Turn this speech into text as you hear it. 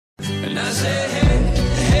say, hey,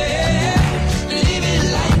 hey, live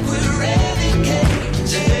it like we're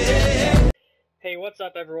renegades. Hey, what's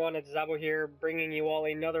up everyone? It's Zabo here, bringing you all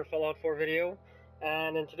another Fallout 4 video.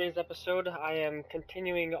 And in today's episode, I am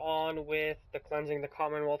continuing on with the cleansing the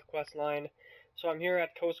Commonwealth quest line. So I'm here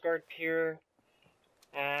at Coast Guard Pier,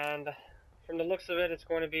 and from the looks of it, it's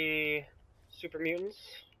going to be super mutants.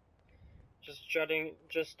 Just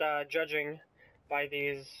judging by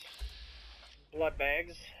these blood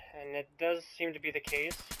bags, and it does seem to be the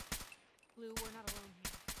case. Blue, we're not alone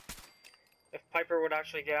here. If Piper would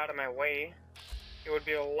actually get out of my way, it would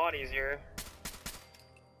be a lot easier.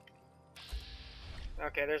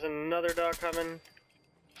 Okay, there's another dog coming.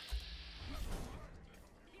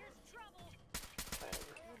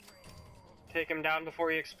 Take him down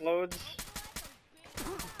before he explodes.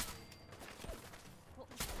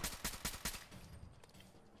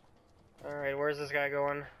 Alright, where's this guy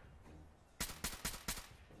going?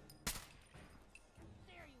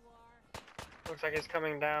 There you are. Looks like he's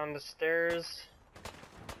coming down the stairs.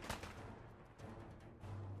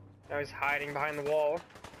 Now he's hiding behind the wall.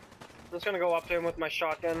 I'm just gonna go up to him with my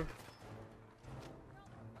shotgun.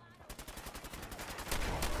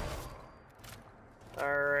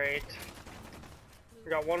 Alright. We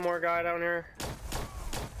got one more guy down here.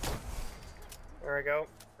 There we go.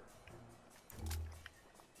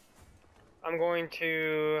 I'm going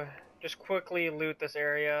to just quickly loot this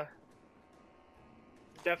area.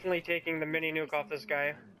 Definitely taking the mini nuke off this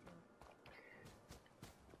guy.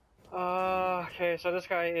 Okay, so this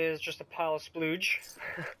guy is just a pile of splooge.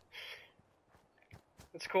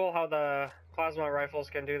 It's cool how the plasma rifles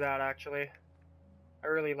can do that, actually. I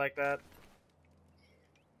really like that.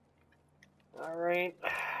 Alright.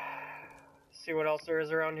 See what else there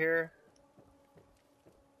is around here.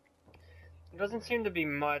 There doesn't seem to be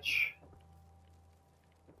much.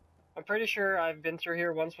 I'm pretty sure I've been through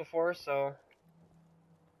here once before, so...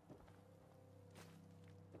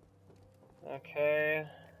 Okay...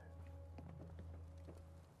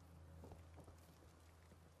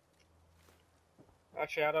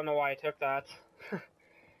 Actually, I don't know why I took that.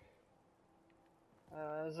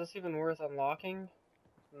 Is this even worth unlocking?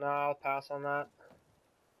 No, I'll pass on that.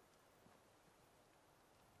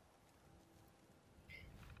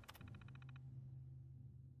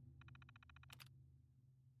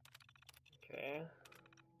 Okay.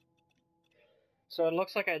 So it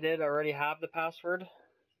looks like I did already have the password.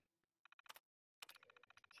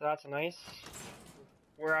 So that's nice.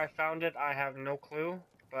 Where I found it, I have no clue,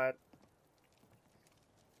 but...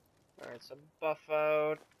 Alright, so buff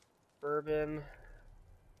out, bourbon.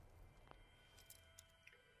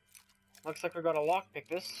 Looks like we got a lockpick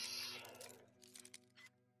this.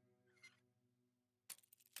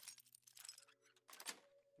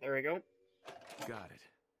 There we go. Got it.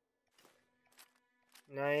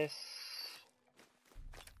 Nice.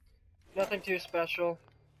 Nothing too special.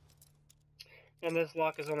 And this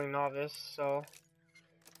lock is only novice, so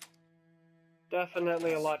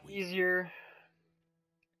definitely a lot easier.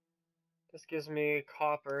 This gives me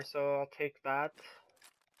copper, so I'll take that.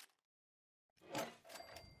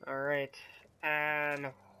 Alright, and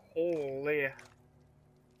holy,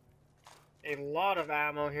 a lot of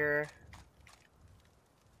ammo here.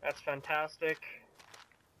 That's fantastic.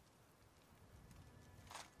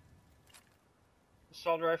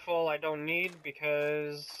 Assault rifle I don't need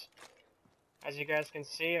because, as you guys can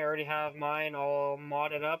see, I already have mine all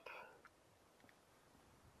modded up.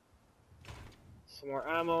 Some more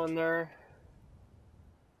ammo in there.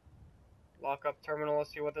 Lock up terminal,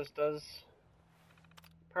 let's see what this does.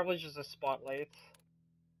 Probably just a spotlight.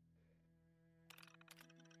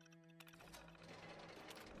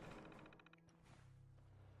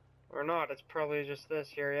 Or not, it's probably just this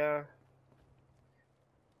here, yeah.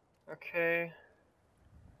 Okay.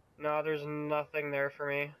 No, there's nothing there for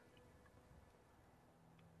me.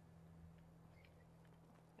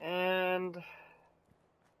 And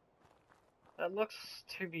that looks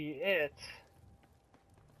to be it.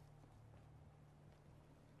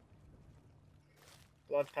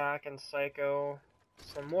 Blood pack and psycho.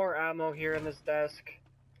 Some more ammo here in this desk.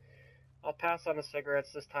 I'll pass on the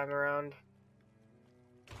cigarettes this time around.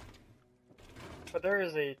 But there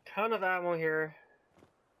is a ton of ammo here.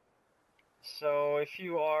 So if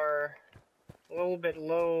you are a little bit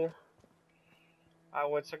low, I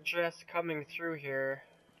would suggest coming through here.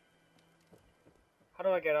 How do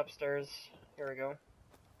I get upstairs? Here we go.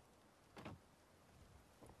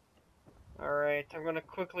 Alright, I'm gonna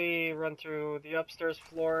quickly run through the upstairs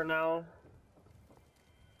floor now.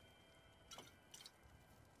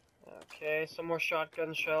 Okay, some more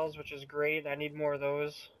shotgun shells, which is great. I need more of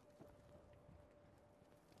those.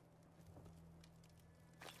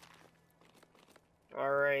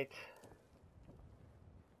 Alright.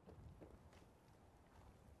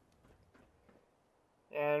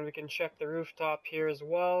 And we can check the rooftop here as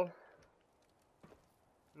well.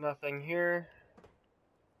 Nothing here.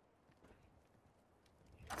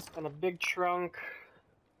 And a big trunk.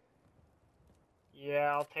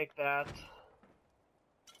 Yeah, I'll take that.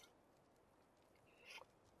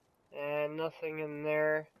 And nothing in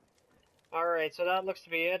there. Alright, so that looks to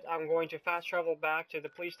be it. I'm going to fast travel back to the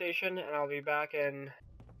police station, and I'll be back in...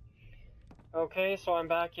 Okay, so I'm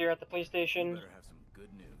back here at the police station. You better have some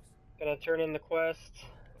good news. Gonna turn in the quest.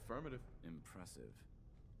 Affirmative. Impressive.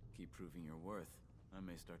 Keep proving your worth. I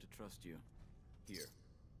may start to trust you. Here,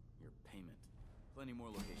 your payment. Plenty more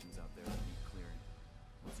locations out there that need clearing.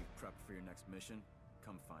 Once you've prepped for your next mission,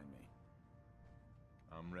 come find me.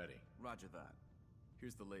 I'm ready. Roger that.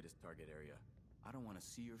 Here's the latest target area. I don't want to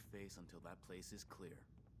see your face until that place is clear.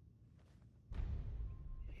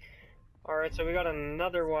 Alright, so we got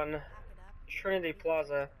another one. Trinity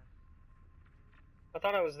Plaza. I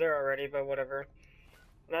thought I was there already, but whatever.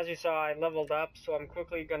 And as you saw, I leveled up, so I'm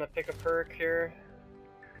quickly gonna pick a perk here.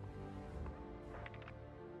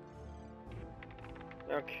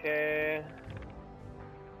 Okay.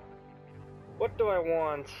 What do I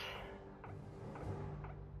want?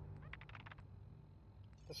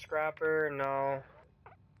 The scrapper? No.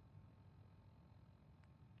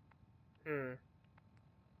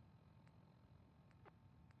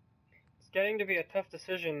 It's getting to be a tough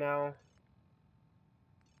decision now.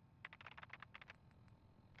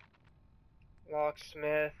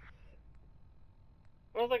 Locksmith.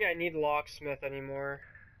 I don't think I need locksmith anymore.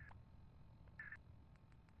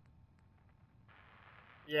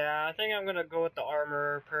 Yeah, I think I'm gonna go with the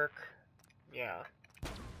armor perk. Yeah.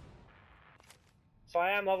 So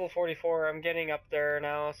I am level 44, I'm getting up there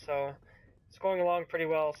now, so it's going along pretty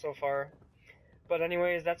well so far. But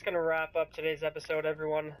anyways, that's gonna wrap up today's episode,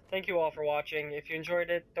 everyone. Thank you all for watching. If you enjoyed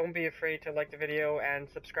it, don't be afraid to like the video and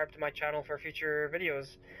subscribe to my channel for future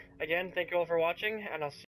videos. Again, thank you all for watching, and I'll see you